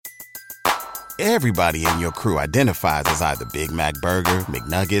Everybody in your crew identifies as either Big Mac Burger,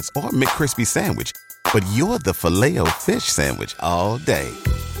 McNuggets, or McCrispy Sandwich. But you're the Filet-O-Fish Sandwich all day.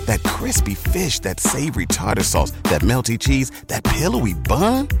 That crispy fish, that savory tartar sauce, that melty cheese, that pillowy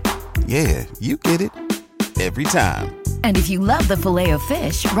bun. Yeah, you get it. Every time. And if you love the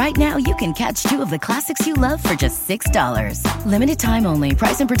Filet-O-Fish, right now you can catch two of the classics you love for just $6. Limited time only.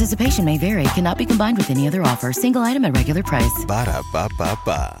 Price and participation may vary. Cannot be combined with any other offer. Single item at regular price.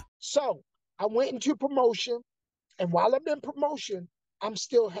 Ba-da-ba-ba-ba. So I went into promotion, and while I'm in promotion, I'm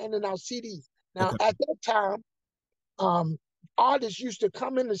still handing out CDs. Now, at that time, artists used to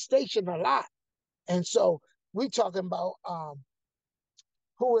come in the station a lot. And so we talking about,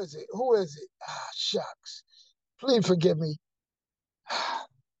 who is it? Ah, shucks. Please forgive me.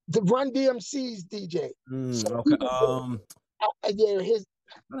 The Run DMC's DJ. Okay. Yeah,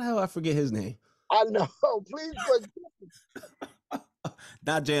 How the hell I forget his name? I know. Please forgive me.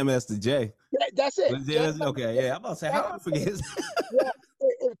 Not Jam Master Jay. That's it. Okay, yeah. I'm about to say, how do I forget his name? Yeah,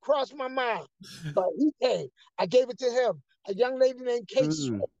 it crossed my mind. But he came. I gave it to him. A young lady named Kate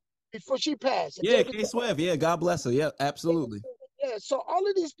Swift before she passed. Yeah, Kate Swift. Yeah, God bless her. Yeah, absolutely. Yeah, so all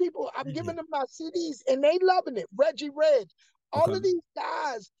of these people, I'm giving them my CDs and they loving it. Reggie Red, all of these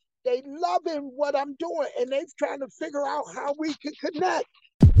guys, they loving what I'm doing and they trying to figure out how we can connect.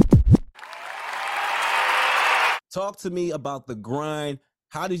 Talk to me about the grind.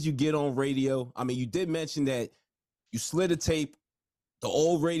 How did you get on radio? I mean, you did mention that you slid a tape, the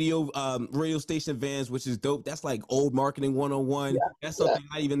old radio station vans, which is dope. That's like old marketing 101. That's something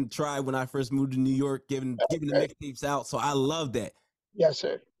I even tried when I first moved to New York, giving the mixtapes out. So I love that. Yes,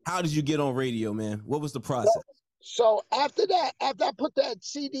 sir. How did you get on radio, man? What was the process? So after that, after I put that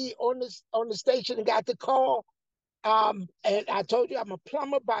CD on the station and got the call, and I told you I'm a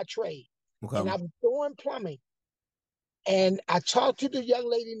plumber by trade, and I was doing plumbing. And I talked to the young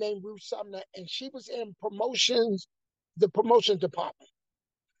lady named Ruth Sumner, and she was in the promotions department.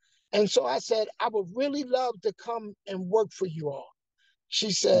 And so I said, I would really love to come and work for you all.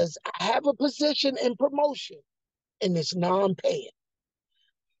 She says, I have a position in promotion, and it's non-paying.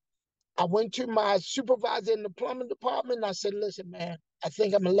 I went to my supervisor in the plumbing department, and I said, listen, man, I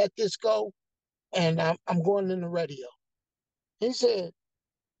think I'm going to let this go, and I'm going in the radio. He said,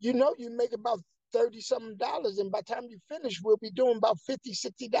 you make about $30-something, and by the time you finish, we'll be doing about $50,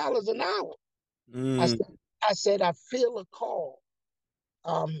 $60 an hour. I said, I feel a call.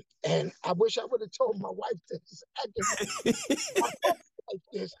 And I wish I would have told my wife this.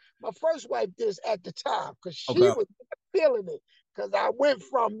 My first wife this at the time, because she was feeling it. Because I went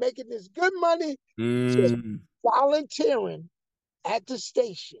from making this good money to volunteering at the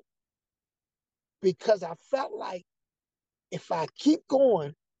station, because I felt like if I keep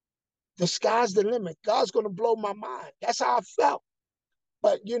going, the sky's the limit. God's going to blow my mind. That's how I felt.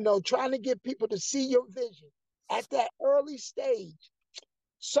 But, trying to get people to see your vision at that early stage.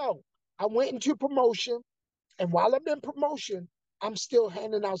 So I went into promotion, and while I'm in promotion, I'm still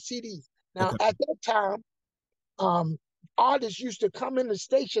handing out CDs. Now, at that time, artists used to come in the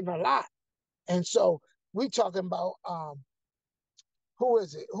station a lot. And so we talking about, who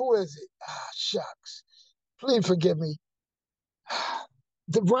is it? Ah, shucks. Please forgive me.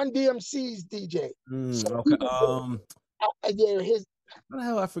 The Run DMC's DJ. Okay. Yeah, how the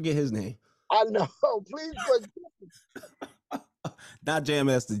hell I forget his name? I know. Please forgive me. Not Jam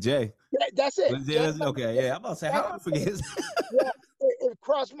Master Jay. That's it. Okay, yeah. I'm about to say, how do I forget his name? Yeah, it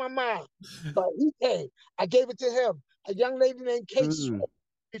crossed my mind. But he came. I gave it to him. A young lady named Kate Swift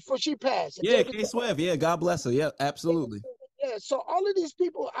before she passed. Yeah, Kate Swift. Yeah, God bless her. Yeah, absolutely. Yeah, so all of these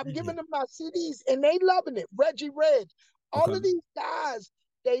people, I'm giving them my CDs and they loving it. Reggie Red, all of these guys,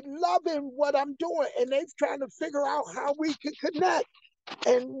 they loving what I'm doing and they trying to figure out how we can connect.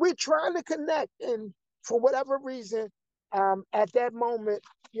 And we're trying to connect. And for whatever reason, at that moment,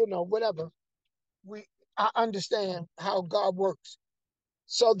 whatever, I understand how God works.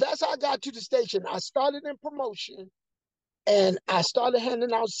 So that's how I got to the station. I started in promotion and I started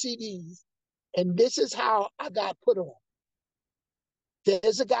handing out CDs. And this is how I got put on.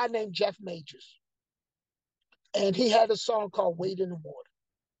 There's a guy named Jeff Majors. And he had a song called Wade in the Water.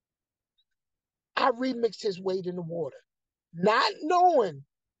 I remixed his Wade in the Water, not knowing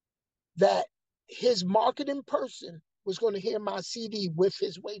that his marketing person was going to hear my CD with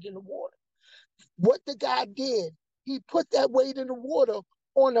his Wade in the Water. What the guy did, he put that Wade in the Water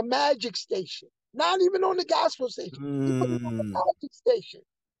on a magic station, not even on the gospel station. He put it on the magic station.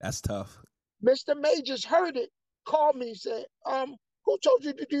 That's tough. Mr. Majors heard it, called me and said, who told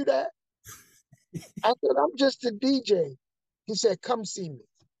you to do that? I said, I'm just a DJ. He said, come see me.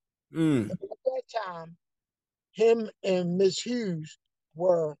 And at that time, him and Miss Hughes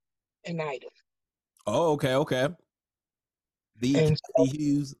were an item. Oh, okay. The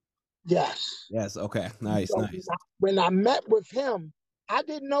Hughes. Yes. Yes. Okay. Nice. So nice. when I met with him, I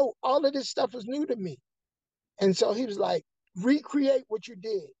didn't know all of this stuff was new to me. And so he was like, recreate what you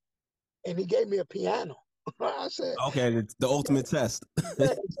did. And he gave me a piano. I said, okay, the ultimate test.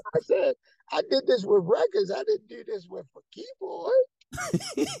 I said, I did this with records. I didn't do this with a keyboard.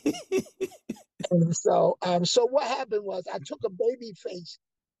 And so what happened was I took a Babyface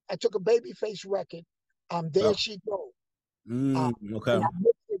record. There She Go. Okay. And I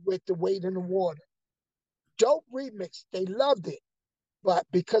mixed it with The Weight in the Water. Dope remix. They loved it. But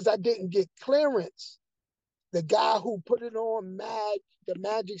because I didn't get clearance, the guy who put it on the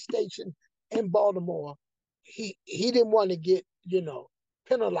Magic Station in Baltimore, he didn't want to get,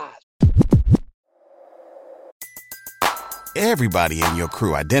 penalized. Everybody in your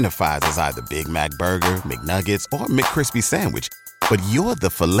crew identifies as either Big Mac Burger, McNuggets, or McCrispy Sandwich. But you're the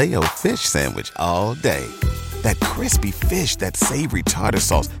Filet-O-Fish Sandwich all day. That crispy fish, that savory tartar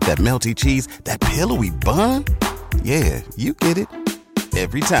sauce, that melty cheese, that pillowy bun. Yeah, you get it.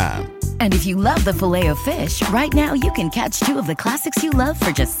 Every time. And if you love the Filet-O-Fish, right now you can catch 2 of the classics you love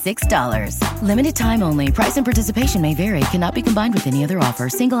for just $6. Limited time only. Price and participation may vary. Cannot be combined with any other offer.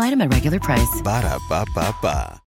 Single item at regular price. Ba-da-ba-ba-ba.